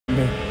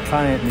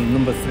client, the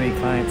number 3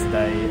 client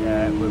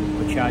today,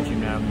 we're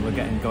charging around, we're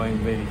getting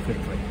going really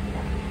quickly.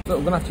 But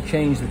we're going to have to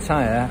change the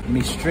tyre.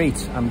 My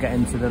street, I'm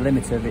getting to the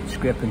limit of its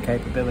grip and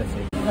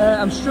capability.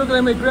 I'm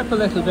struggling with grip a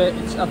little bit.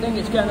 I think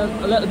it's getting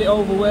a little bit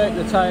overworked,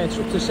 the tyre. It's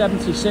up to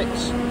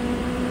 76,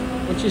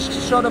 which is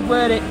sort of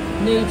where it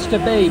needs to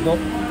be, but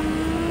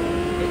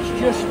it's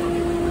just,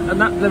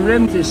 and that the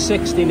rim is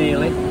 60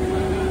 nearly.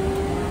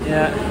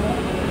 Yeah.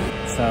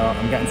 So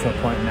I'm getting to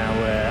a point now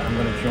where I'm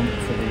going to jump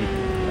to the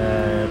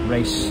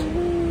Race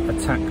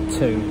Attack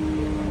 2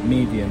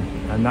 medium,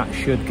 and that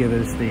should give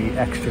us the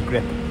extra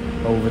grip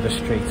over the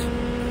street.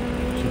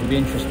 So it'll be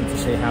interesting to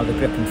see how the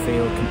grip and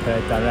feel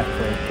compared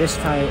directly. This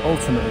tyre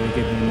ultimately will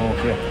give you more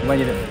grip. When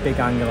you're at a big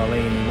angular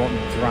lean, you want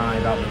to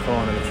drive out the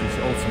corner, which is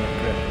ultimate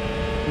grip.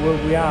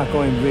 We are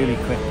going really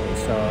quickly,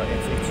 so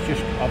it's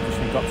just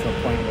obviously got to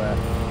a point where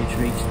it's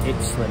reached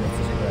its limit,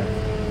 as it were.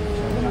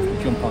 So I'm going to have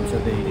to jump onto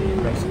the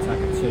Race Attack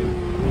 2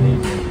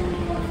 medium,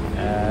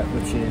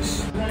 which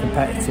is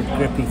competitive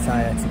grippy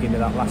tyre to give me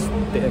that last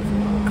bit of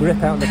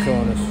grip out the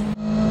corners.